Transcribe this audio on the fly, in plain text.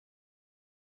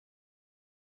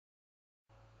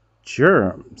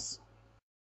Germs.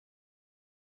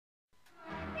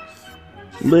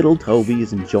 Little Toby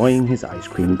is enjoying his ice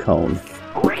cream cone.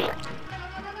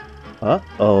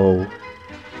 Uh-oh.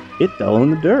 It fell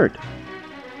in the dirt.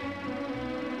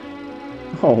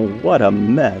 Oh, what a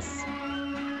mess.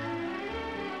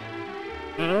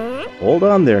 Hold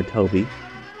on there, Toby.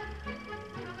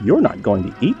 You're not going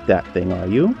to eat that thing, are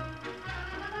you?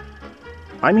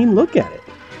 I mean, look at it.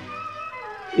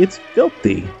 It's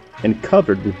filthy and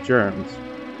covered with germs.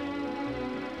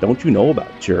 Don't you know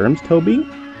about germs, Toby?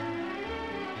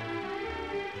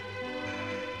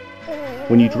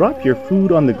 When you drop your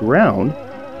food on the ground,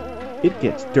 it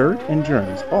gets dirt and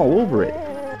germs all over it.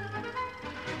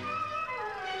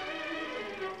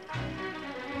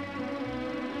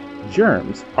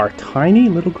 Germs are tiny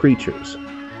little creatures.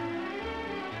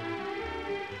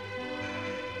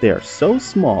 They are so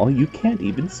small you can't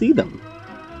even see them.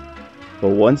 But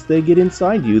once they get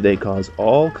inside you, they cause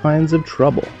all kinds of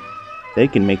trouble. They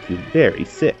can make you very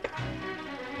sick.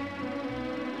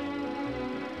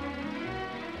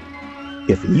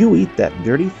 If you eat that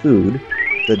dirty food,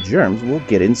 the germs will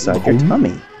get inside your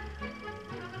tummy.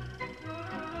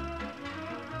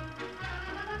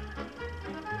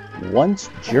 Once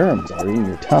germs are in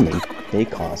your tummy, they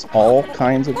cause all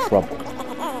kinds of trouble.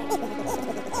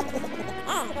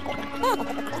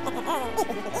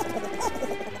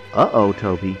 Uh-oh,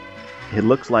 Toby. It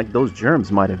looks like those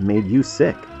germs might have made you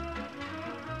sick.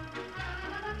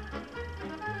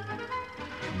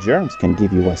 Germs can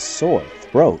give you a sore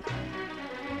throat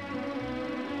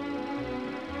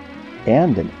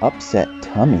and an upset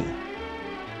tummy.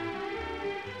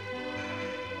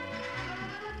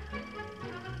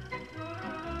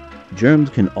 Germs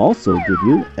can also give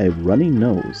you a runny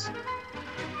nose.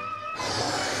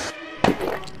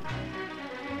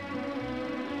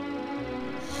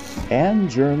 And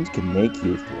germs can make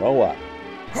you throw up.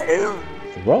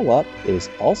 Throw up is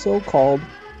also called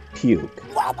puke.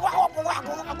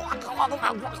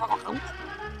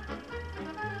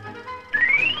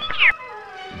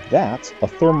 That's a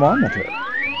thermometer.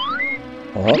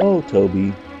 Uh-oh,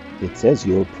 Toby. It says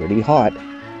you're pretty hot.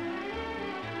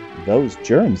 Those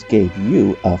germs gave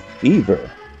you a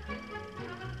fever.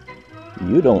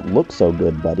 You don't look so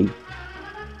good, buddy.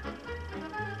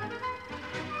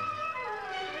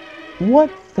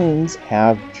 What things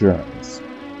have germs?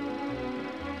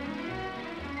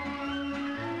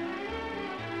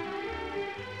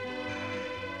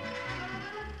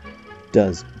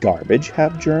 Does garbage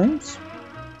have germs?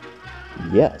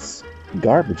 Yes,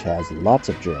 garbage has lots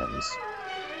of germs.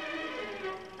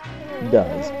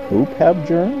 Does poop have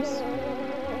germs?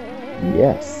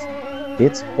 Yes,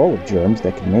 it's full of germs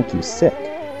that can make you sick.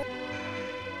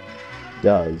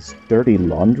 Does dirty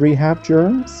laundry have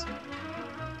germs?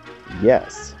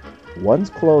 Yes, once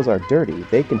clothes are dirty,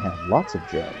 they can have lots of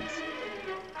germs.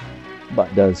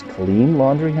 But does clean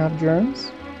laundry have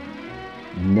germs?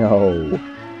 No.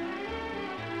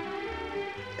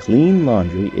 Clean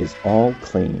laundry is all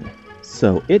clean,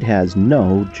 so it has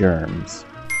no germs.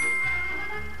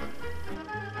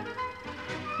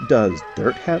 Does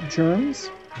dirt have germs?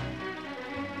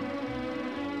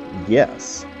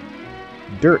 Yes,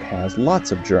 dirt has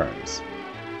lots of germs.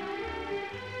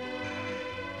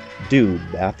 Do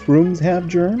bathrooms have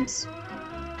germs?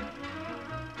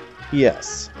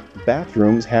 Yes,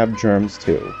 bathrooms have germs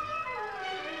too.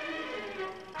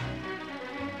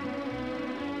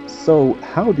 So,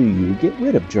 how do you get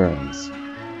rid of germs?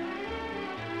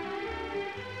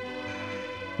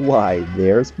 Why,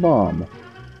 there's Mom.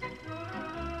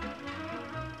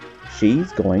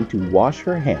 She's going to wash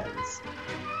her hands.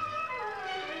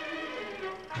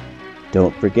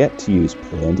 Don't forget to use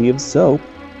plenty of soap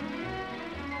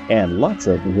and lots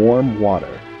of warm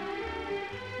water.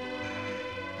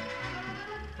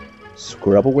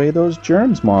 Scrub away those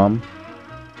germs, Mom.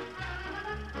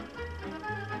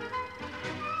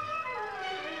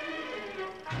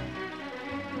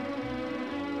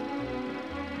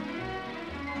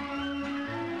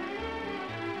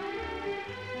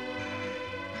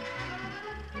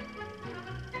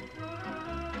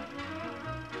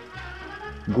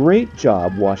 Great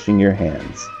job washing your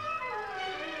hands.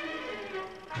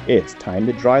 It's time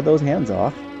to dry those hands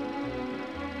off.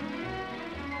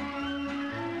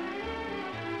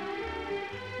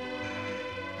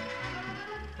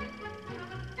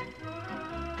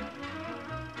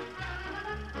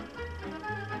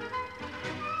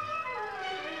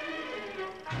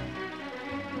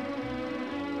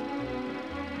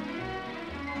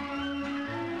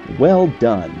 Well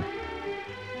done.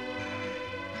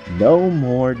 No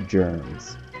more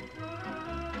germs.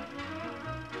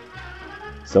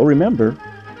 So remember,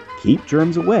 Keep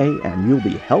germs away and you'll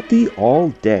be healthy all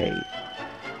day.